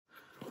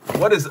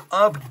What is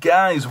up,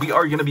 guys? We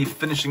are going to be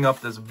finishing up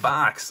this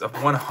box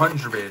of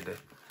 100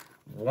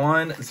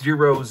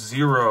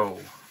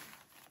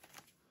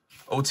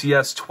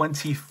 OTS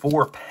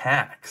 24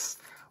 packs.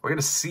 We're going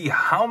to see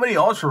how many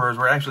ultra rares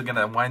we're actually going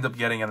to wind up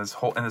getting in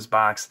this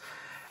box.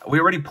 We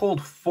already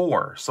pulled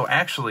 4, so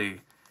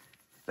actually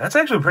that's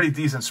actually a pretty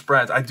decent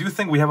spread. I do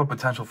think we have a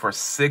potential for a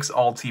 6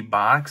 ulti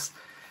box.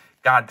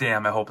 God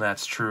damn, I hope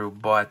that's true.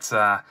 But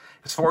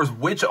as far as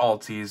which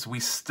ultis, we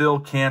still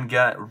can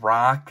get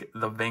Rock,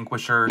 the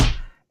Vanquisher,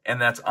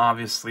 and that's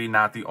obviously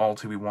not the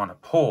ulti we want to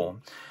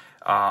pull.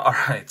 All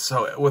right,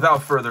 so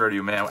without further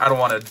ado, man, I don't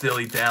want to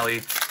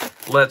dilly-dally.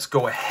 Let's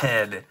go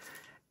ahead.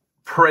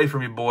 Pray for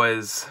me,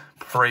 boys.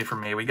 Pray for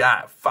me. We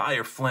got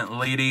Fire Flint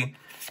Lady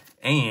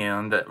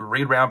and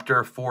Raid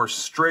Raptor for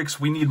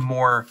Strix. We need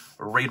more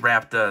Raid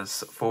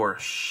Raptors for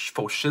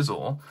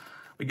𝗦𝗪𝗔𝗟.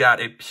 We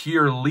got a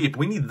Pure Leap.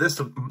 We need this,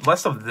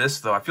 less of this,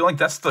 though. I feel like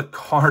that's the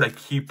card I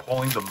keep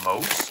pulling the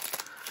most.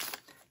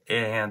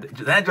 And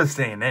that just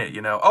ain't it,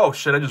 you know. Oh,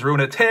 shit, I just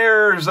ruined it.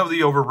 Tears of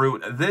the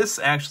Overroot. This,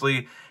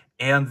 actually,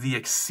 and the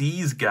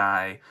𝗦𝗪𝗖𝗑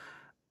guy,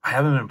 I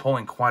haven't been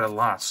pulling quite a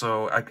lot.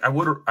 So I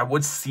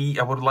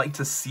would like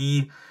to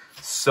see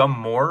some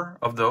more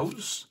of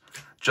those,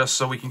 just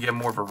so we can get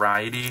more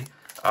variety.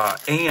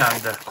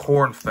 And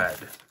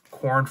Corn-Fed,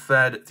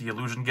 the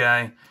illusion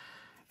guy.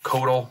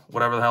 𝗦𝗪𝗣𝗣𝗣𝗅,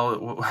 whatever the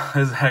hell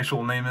his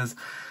actual name is,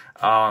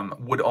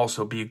 would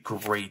also be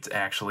great,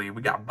 actually.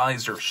 We got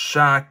Visor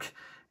Shock,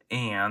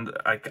 and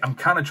I'm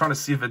kind of trying to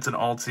see if it's an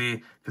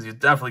ulti, because you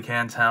definitely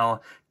can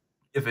tell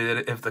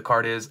if the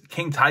card is.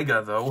 King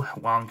Taiga, though,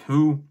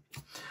 Wang-Hu,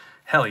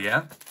 hell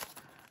yeah.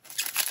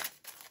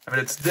 I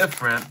mean, it's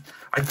different.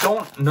 I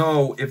don't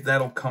know if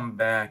that'll come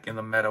back in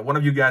the meta. One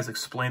of you guys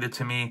explained it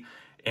to me,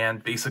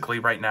 and basically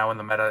right now in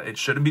the meta, it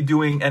shouldn't be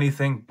doing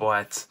anything,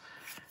 but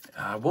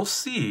we'll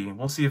see.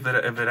 We'll see if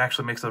it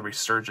actually makes a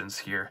resurgence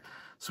here.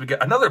 So we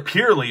got another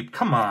Pure Leap.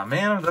 Come on,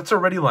 man. That's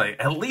already like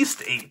at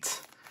least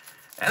 8.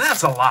 And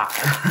that's a lot.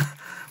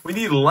 We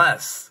need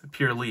less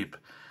Pure Leap.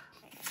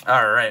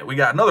 All right. We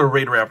got another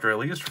Raid Raptor at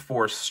least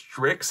for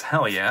Strix.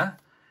 Hell yeah.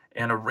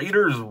 And a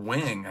Raider's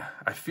Wing.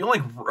 I feel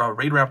like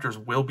Raid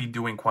Raptors will be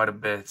doing quite a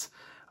bit.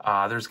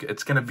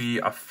 It's going to be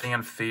a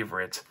fan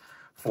favorite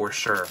for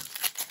sure.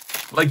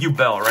 Like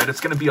Yubel, right? It's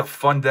going to be a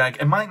fun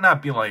deck. It might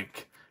not be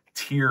like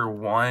tier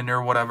 1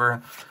 or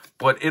whatever,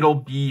 but it'll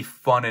be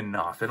fun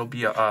enough. It'll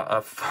be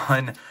a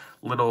fun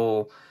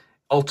little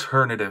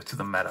alternative to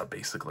the meta,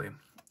 basically.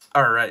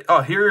 All right.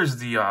 Oh, here's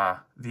the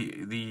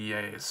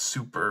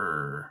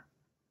super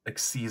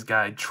Xyz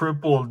guide.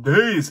 Triple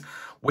days.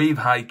 Wave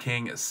High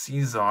King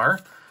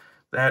𝗦𝗪𝗧.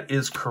 That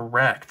is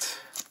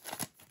correct.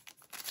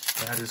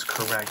 That is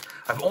correct.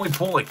 I've only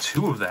pulled like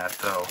 2 of that,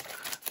 though.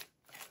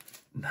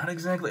 Not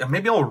exactly.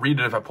 Maybe I'll read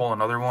it if I pull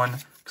another one,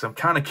 because I'm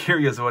kind of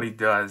curious what he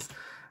does.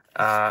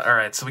 All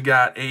right, so we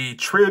got a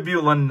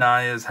Tribute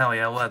Lanayas. Hell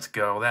yeah, let's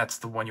go. That's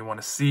the one you want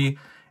to see.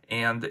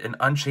 And an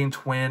Unchained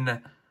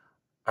Twin.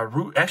 A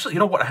root. Actually, you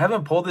know what? I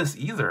haven't pulled this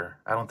either,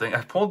 I don't think.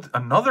 I've pulled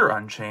another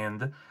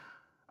Unchained.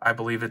 I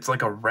believe it's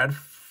like a red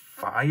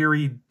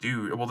fiery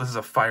dude. Well, this is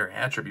a fire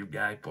attribute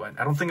guy, but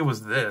I don't think it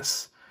was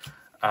this.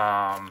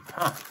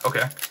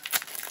 Okay.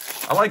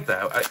 I like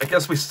that. I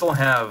guess we still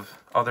have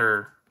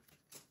other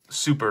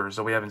supers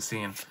that we haven't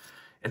seen.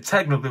 And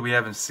technically, we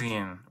haven't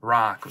seen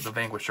Rock, the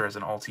Vanquisher, as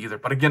an ult either.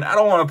 But again, I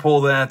don't want to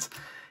pull that.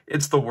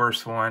 It's the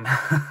worst one,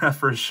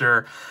 for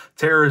sure.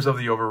 Terrors of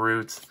the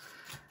Overroot.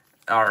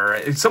 All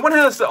right. Someone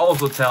has to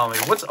also tell me,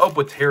 what's up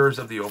with Terrors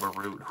of the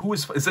Overroot? Who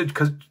is it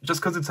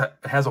just because it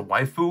has a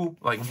waifu?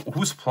 Like,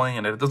 who's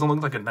playing it? It doesn't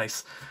look like a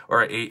nice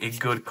or a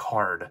good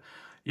card.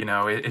 You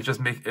know, it just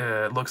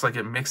looks like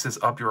it mixes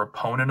up your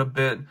opponent a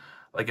bit.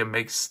 Like, it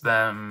makes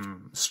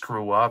them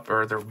screw up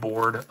or their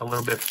board a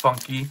little bit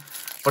funky.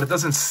 But it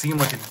doesn't seem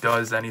like it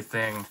does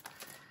anything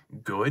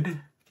good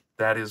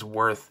that is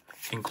worth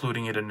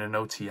including it in an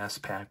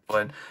OTS pack.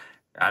 But,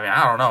 I mean,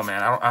 I don't know,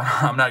 man.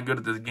 I'm not good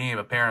at this game,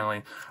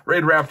 apparently.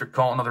 Raid Raptor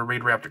call, another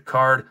Raid Raptor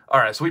card. All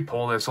right, so we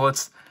pull this. So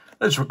let's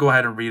go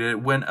ahead and read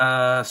it. When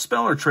a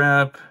spell or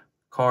trap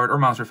card or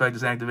monster effect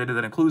is activated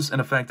that includes an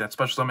effect that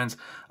special summons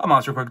a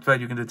monster quick effect,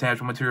 you can detach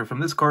one material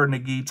from this card,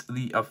 negate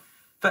the effect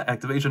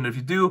activation. If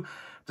you do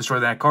destroy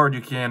that card,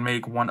 you can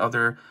make one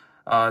other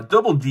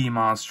double D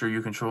monster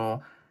you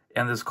control,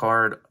 and this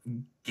card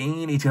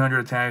gain 1800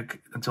 attack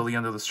until the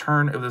end of this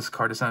turn. If this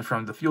card descends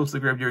from the field to the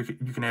graveyard,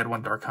 you can add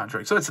 1 Dark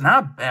Contract. So it's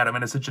not bad. I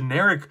mean, it's a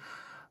generic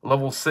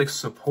level 6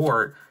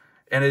 support,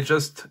 and it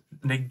just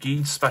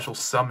negates special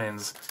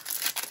summons.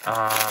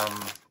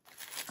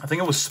 I think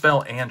it was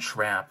spell and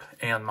trap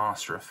and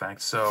monster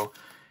effect. So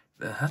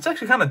that's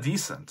actually kind of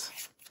decent.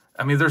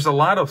 I mean, there's a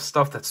lot of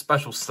stuff that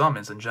special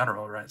summons in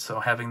general, right?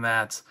 So having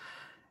that,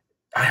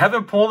 I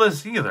haven't pulled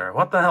this either.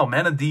 What the hell?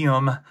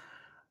 Manadium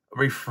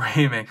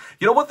reframing.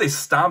 You know what they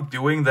stopped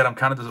doing that I'm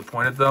kind of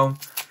disappointed, though?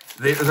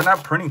 They're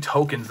not printing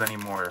tokens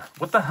anymore.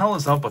 What the hell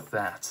is up with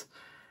that?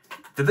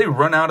 Did they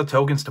run out of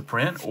tokens to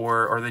print,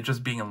 or are they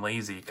just being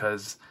lazy?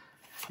 Because,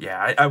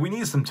 yeah, we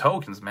need some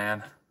tokens,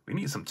 man. We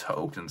need some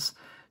tokens.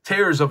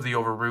 Tears of the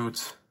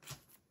Overroot.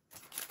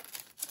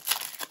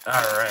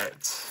 All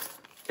right.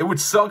 It would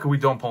suck if we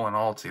don't pull an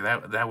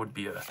Ulti. That would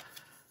be a...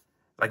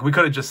 Like, we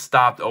could have just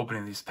stopped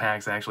opening these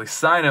packs, actually.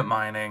 Sign-Up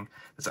Mining,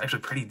 it's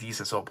actually pretty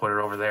decent, so I'll put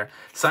it over there.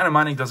 Sign-Up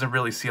Mining doesn't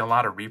really see a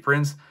lot of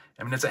reprints.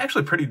 I mean, it's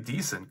actually a pretty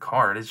decent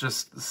card. It's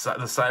just the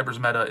Cybers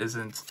meta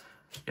isn't,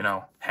 you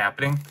know,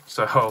 happening.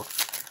 So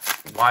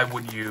why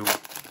would you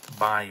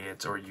buy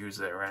it or use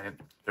it, right?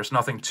 There's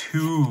nothing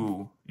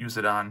to use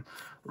it on.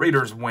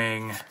 Raider's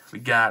Wing. We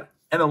got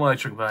an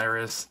Electric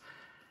Virus.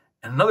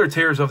 And another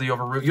Tears of the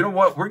Overroot. You know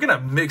what? We're going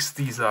to mix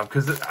these up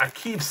because I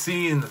keep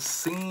seeing the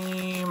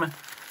same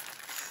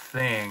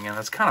thing, and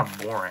it's kind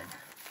of boring.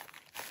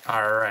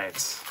 All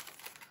right.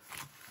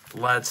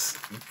 Let's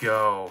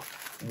go.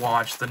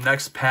 Watch. The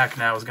next pack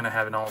now is going to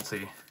have an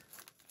Ulti.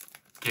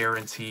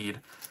 Guaranteed.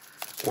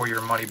 Or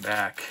your money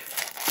back.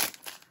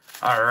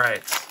 All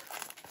right.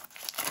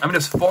 I mean,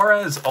 as far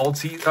as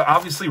Ulti,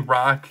 obviously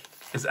Rock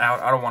is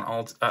out. I don't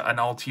want an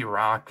Ulti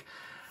Rock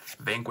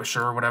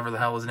Vanquisher or whatever the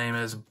hell his name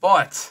is,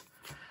 but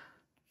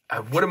I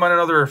wouldn't mind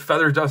another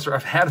Feather Duster.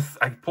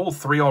 I pulled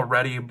 3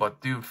 already,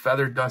 but dude,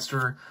 Feather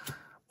Duster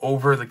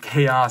over the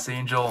Chaos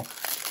Angel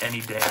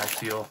any day, I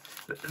feel.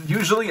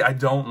 Usually I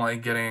don't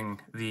like getting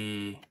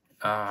the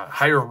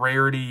higher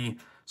rarity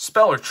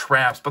spell or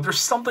traps, but there's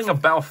something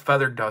about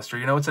Feather Duster.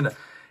 You know, it's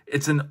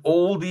an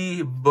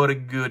oldie but a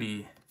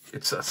goodie.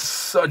 It's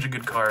such a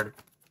good card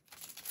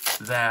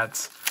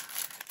that,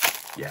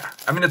 yeah.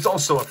 I mean, it's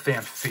also a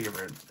fan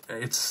favorite.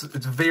 It's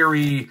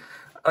very...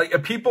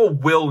 people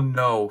will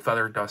know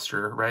Feather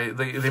Duster, right?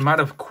 They might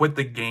have quit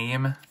the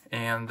game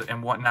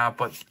and whatnot,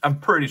 but I'm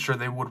pretty sure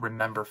they would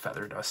remember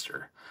Feather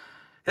Duster.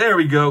 There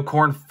we go.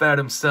 Corn fed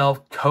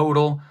himself.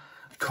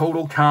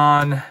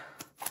 𝗦𝗘𝗗𝗚𝗏.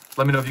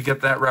 Let me know if you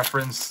get that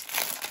reference.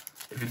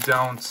 If you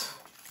don't,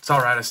 it's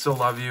alright. I still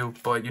love you,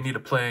 but you need to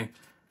play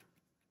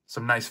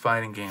some nice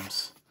fighting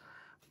games.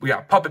 We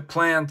got Puppet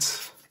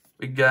Plant.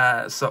 We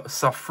got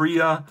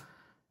𝗧.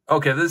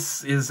 Okay,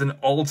 this is an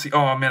Ulti.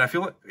 Oh, man, I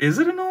feel like... Is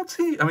it an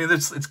Ulti? I mean,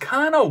 it's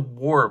kind of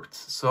warped,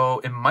 so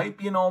it might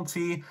be an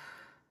Ulti.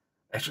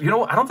 Actually, you know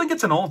what? I don't think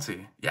it's an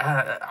Ulti.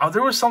 Yeah,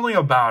 there was something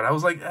about it. I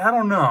was like, I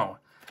don't know.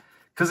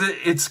 Because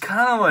it's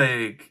kind of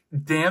like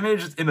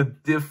damaged in a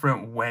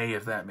different way,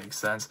 if that makes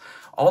sense.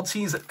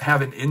 Ultis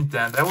have an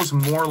indent. That was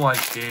more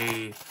like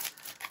a...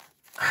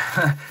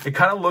 it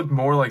kind of looked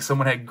more like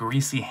someone had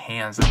greasy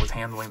hands that was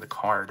handling the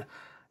card.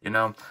 You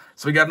know,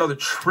 so we got another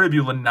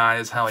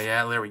Tribulanize, hell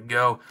yeah, there we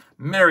go.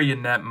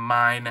 Marionette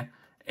Mine,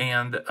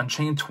 and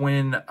Unchained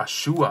Twin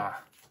𝗓𝗓.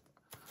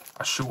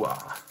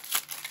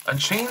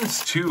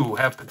 Unchaineds too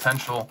have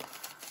potential,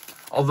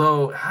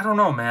 although, I don't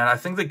know, man. I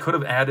think they could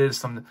have added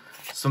some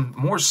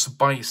more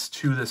spice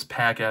to this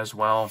pack as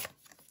well,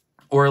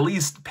 or at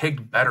least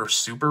picked better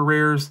super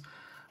rares,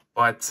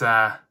 but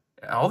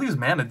all these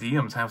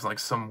Vanadiums have like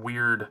some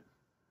weird...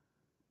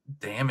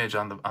 damage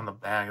on the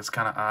bag. It's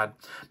kind of odd.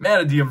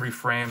 Vanadium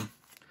Reframe.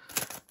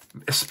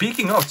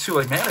 Speaking of too,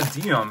 like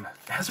Vanadium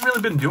hasn't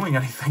really been doing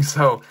anything,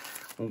 so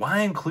why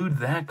include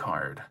that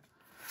card?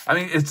 I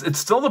mean, it's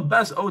still the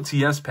best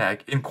OTS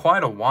pack in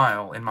quite a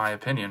while, in my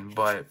opinion,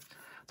 but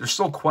they're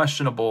still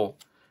questionable.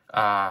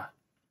 Oh,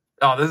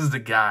 this is the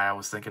guy I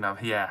was thinking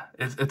of. Yeah,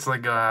 it's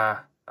like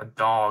a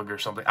dog or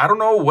something. I don't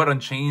know what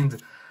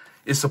Unchained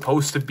is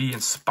supposed to be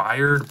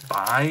inspired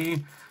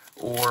by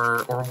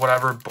or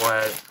whatever,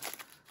 but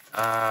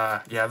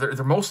yeah,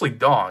 they're mostly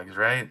dogs,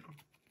 right?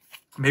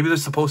 Maybe they're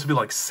supposed to be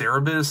like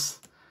Cerebus,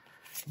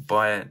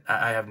 but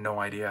I have no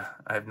idea.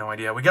 I have no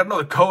idea. We got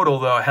another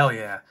Codal, though. Hell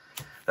yeah.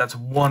 That's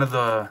one of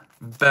the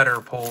better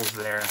pulls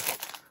there,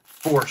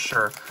 for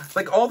sure.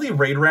 Like, all the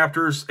Raid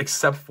Raptors,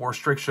 except Force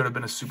Trick, should have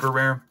been a super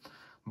rare.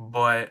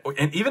 But,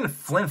 and even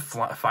Flint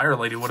Fire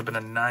Lady would have been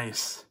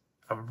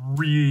a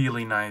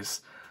really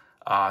nice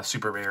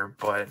super rare.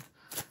 But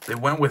they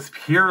went with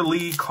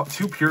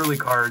two Purely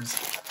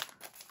cards,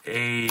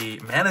 a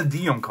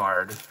Vanadium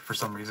card for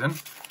some reason,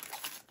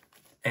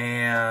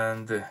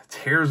 and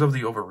Tears of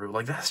the Overroot.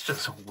 Like, that's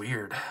just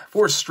weird.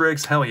 4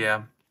 Strix, hell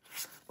yeah.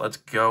 Let's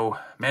go.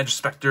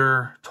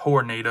 Magispector,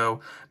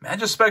 Tornado.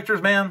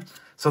 Magispectors, man.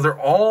 So they're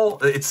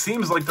all, it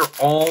seems like they're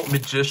all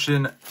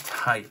Magician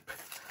type.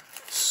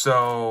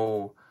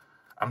 So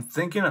I'm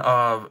thinking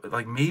of,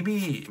 like,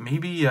 maybe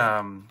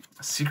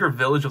Secret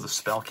Village of the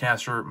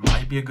Spellcaster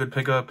might be a good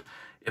pickup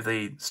if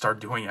they start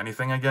doing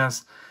anything, I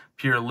guess.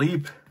 Pure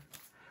Leap.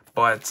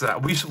 But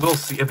we'll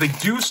see. If they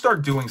do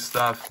start doing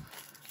stuff,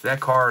 that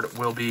card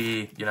will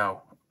be, you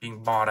know,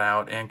 being bought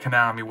out. And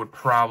Konami would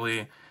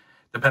probably,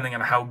 depending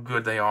on how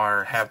good they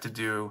are, have to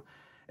do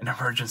an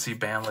emergency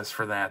ban list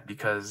for that.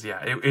 Because,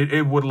 yeah,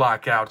 it would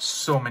lock out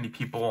so many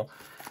people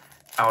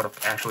out of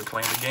actually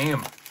playing the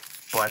game.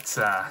 But,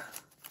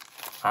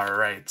 all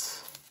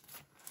right.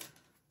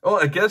 Well,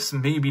 I guess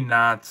maybe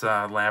not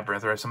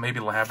Labyrinth, right? So maybe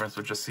Labyrinth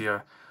would just see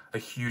a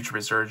huge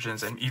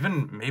resurgence, and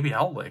even maybe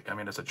Outlick. I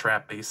mean, it's a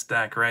trap-based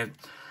deck, right?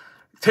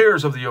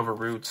 Tears of the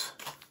Overroot.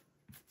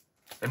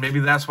 And maybe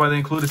that's why they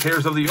included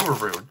Tears of the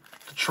Overroot.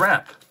 The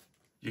trap.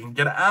 You can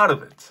get out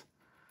of it.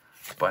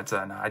 But,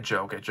 no, I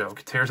joke.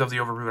 Tears of the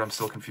Overroot, I'm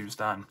still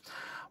confused on.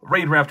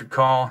 Raid Raptor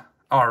Call.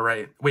 All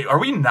right. Wait, are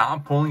we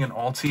not pulling an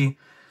Ulti?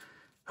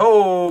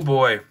 Oh,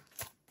 boy.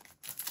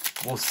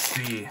 We'll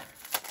see.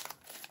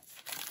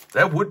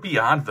 That would be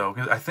odd, though,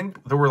 because I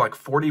think there were like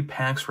 40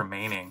 packs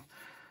remaining.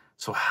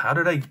 So how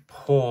did I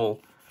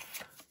pull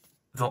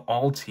the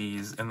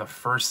Ultis in the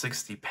first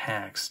 60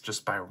 packs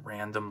just by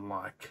random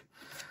luck?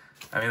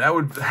 I mean,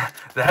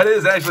 that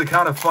is actually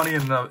kind of funny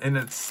in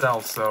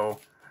itself, so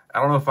I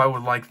don't know if I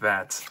would like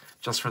that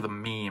just for the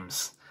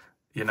memes,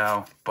 you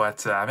know. But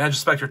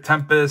𝗦𝗦𝗣𝗧𝗏𝗏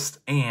Tempest,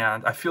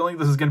 and I feel like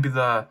this is going to be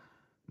the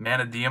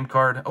𝗦𝗦𝗣𝗏𝗧𝗏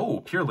card.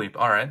 Oh, Pure Leap.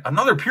 All right,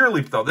 another Pure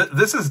Leap, though.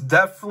 This is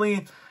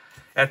definitely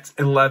at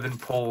 11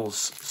 pulls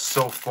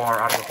so far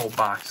out of the whole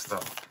box, though.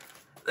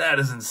 That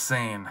is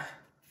insane.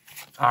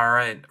 All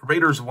right,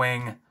 Raider's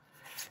Wing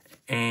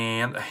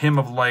and Hymn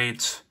of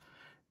Light.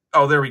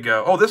 Oh, there we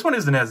go. Oh, this one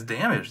isn't as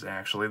damaged,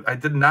 actually. I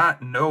did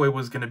not know it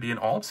was going to be an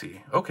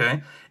Ulti.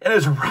 Okay. And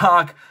it's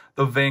Rock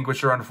the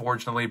Vanquisher,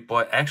 unfortunately.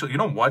 But actually, you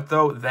know what,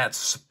 though? That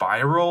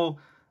Spiral,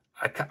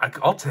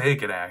 I'll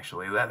take it,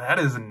 actually. That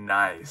is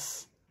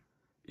nice.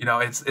 You know,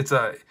 it's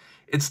the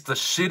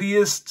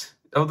shittiest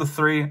of the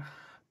three,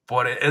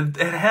 but it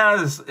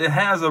has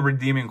a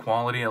redeeming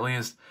quality, at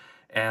least.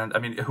 And, I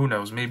mean, who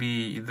knows?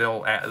 Maybe the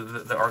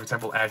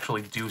archetype will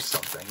actually do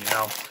something, you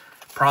know?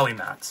 Probably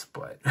not,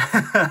 but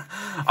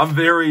I'm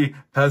very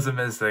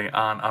pessimistic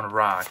on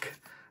Rock,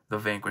 the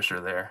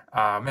Vanquisher there.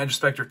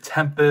 𝗦𝗦𝗣𝗏𝗏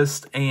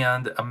Tempest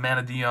and a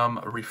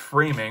𝗦𝗦𝗍𝗏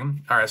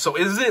Reframing. All right, so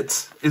is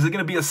it going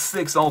to be a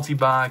 6 Ulti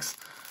box,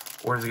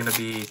 or is it going to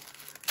be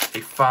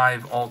a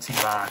 5 Ulti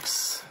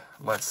box?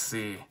 Let's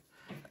see.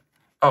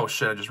 Oh,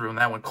 shit, I just ruined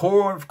that one.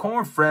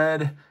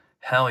 Cornfred,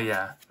 hell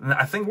yeah.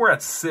 I think we're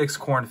at 6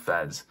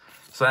 Cornfeds,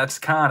 so that's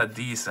kind of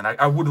decent.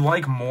 I would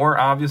like more,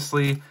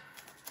 obviously.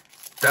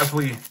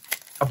 Definitely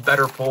a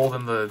better pull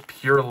than the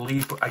Pure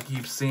Leap I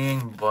keep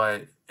seeing,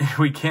 but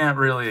we can't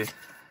really,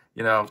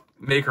 you know,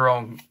 make our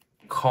own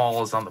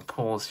calls on the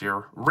pulls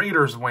here.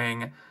 Raider's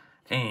Wing,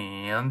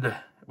 and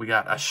we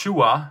got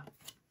Ashua.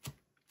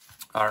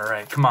 All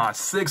right, come on,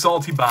 6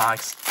 Ulti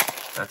box.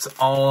 That's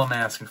all I'm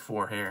asking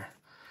for here.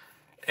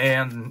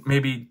 And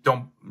maybe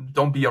don't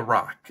be a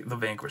Rock, the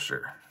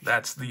Vanquisher.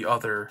 That's the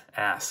other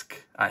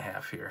ask I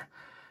have here.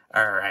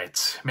 All right,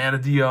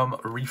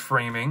 𝗦𝗦𝗍𝗏𝗏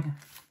Reframing.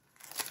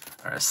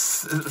 All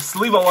right,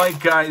 leave a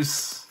like,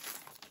 guys.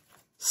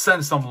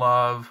 Send some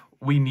love.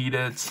 We need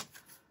it.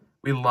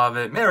 We love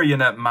it.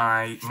 Marionette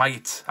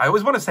might. I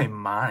always want to say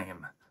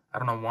mime. I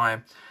don't know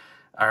why.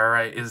 All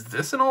right, is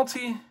this an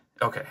Ulti?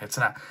 Okay, it's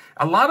not.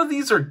 A lot of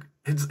these are.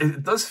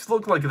 It does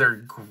look like they're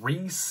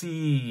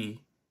greasy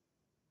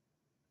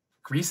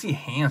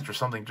hands or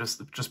something.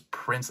 Just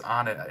prints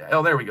on it.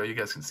 Oh, there we go. You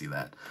guys can see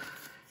that.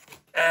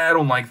 I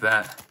don't like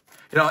that.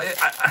 You know,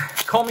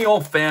 call me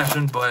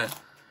old-fashioned, but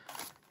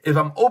if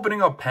I'm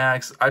opening up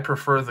packs, I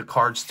prefer the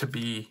cards to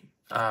be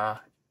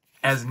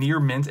as near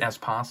mint as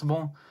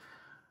possible.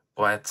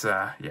 But,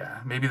 yeah,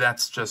 maybe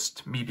that's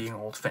just me being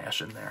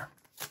old-fashioned there.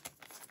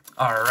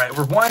 All right,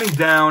 we're winding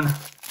down.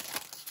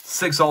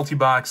 6 Ulti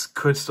box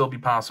could still be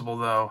possible,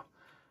 though.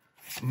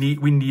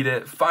 We need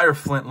it. Fire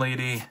Flint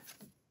Lady,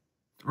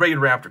 Raid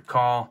Raptor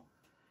Call,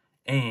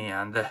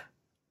 and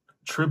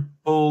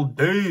Triple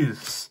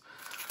Days.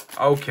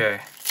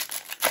 Okay.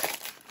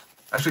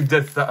 Actually,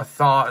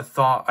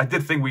 I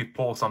did think we'd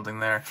pull something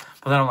there,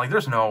 but then I'm like,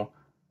 there's no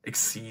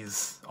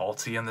𝗦𝗍𝗏𝗏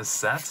Ulti in this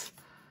set.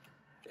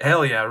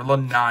 Hell yeah,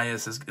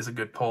 Linnaeus is a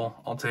good pull.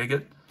 I'll take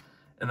it.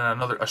 And then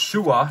another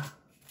Ashua.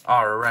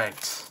 All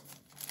right.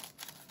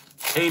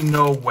 Ain't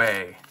no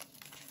way.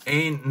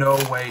 Ain't no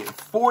way.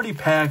 40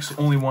 packs,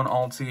 only 1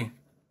 Ulti.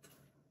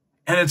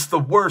 And it's the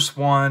worst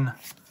one.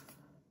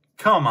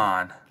 Come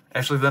on.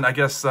 Actually, then I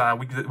guess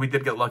we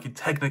did get lucky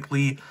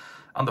technically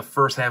on the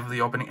first half of the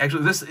opening.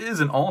 Actually, this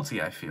is an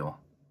Ulti, I feel.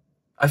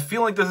 I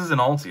feel like this is an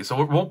Ulti,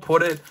 so we'll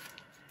put it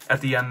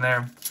at the end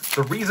there.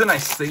 The reason I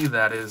say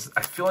that is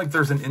I feel like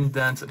there's an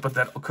indent, but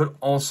that could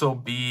also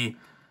be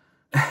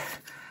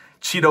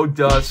Cheeto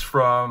Dust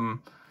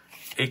from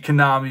a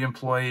Konami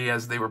employee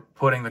as they were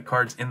putting the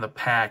cards in the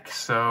pack.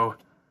 So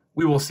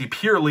we will see.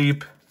 Pure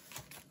Leap.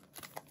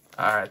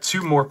 All right,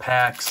 2 more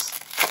packs.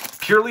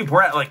 Pure Leap,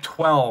 we're at like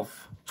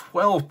 12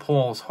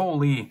 pulls.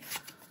 Holy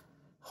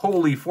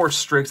 4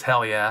 Strix,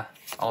 hell yeah.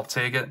 I'll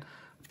take it.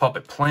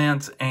 Puppet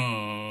Plant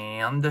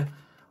and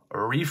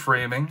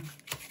Reframing.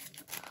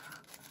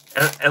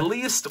 At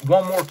least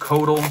 1 more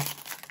Codal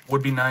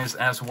would be nice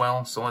as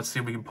well. So let's see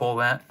if we can pull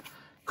that.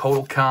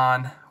 Codal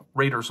Con,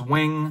 Raider's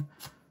Wing.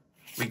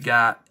 We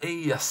got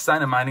a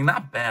Sign of Mining,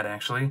 not bad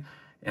actually.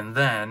 And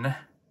then,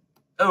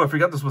 oh, I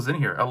forgot this was in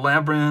here. A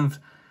Labyrinth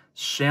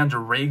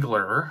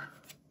Chandragler.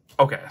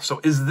 Okay, so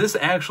is this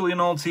actually an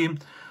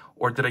Ulti?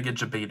 Or did I get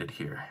debated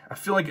here? I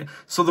feel like,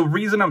 so the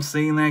reason I'm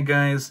saying that,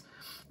 guys,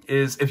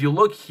 is if you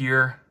look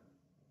here,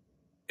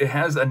 it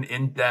has an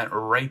indent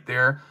right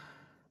there.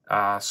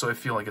 So I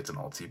feel like it's an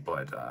Ulti,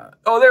 but,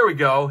 oh, there we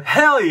go.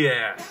 Hell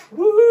yeah.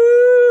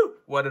 Woohoo!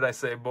 What did I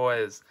say,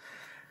 boys?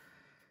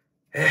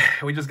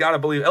 We just gotta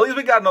believe, at least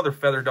we got another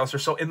Feather Duster.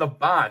 So in the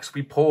box,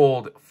 we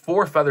pulled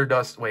 4 Feather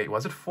Dust. Wait,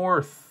 was it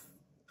 4?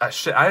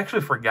 shit, I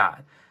actually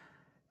forgot.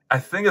 I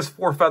think it's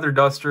 4 Feather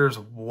Dusters,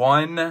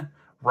 1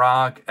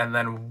 Rock, and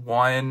then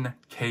 1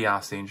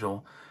 Chaos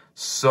Angel.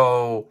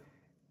 So,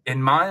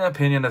 in my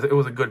opinion, it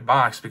was a good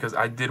box because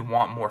I did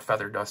want more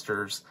Feather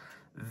Dusters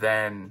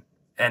than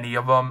any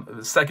of them.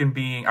 The second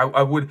being,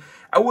 I would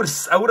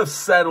have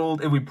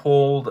settled if we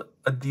pulled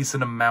a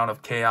decent amount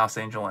of Chaos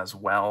Angel as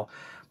well.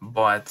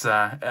 But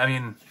I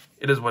mean,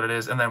 it is what it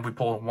is. And then we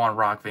pulled 1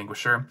 Rock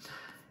Vanquisher,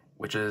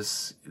 which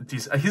is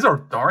decent. He's our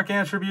Dark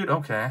attribute.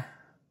 Okay,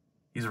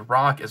 he's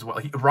Rock as well.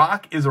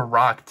 Rock is a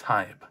Rock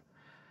type.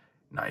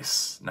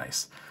 Nice,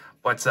 nice.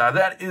 But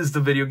that is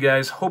the video,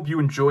 guys. Hope you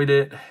enjoyed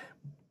it.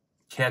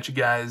 Catch you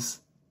guys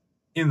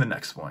in the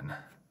next one.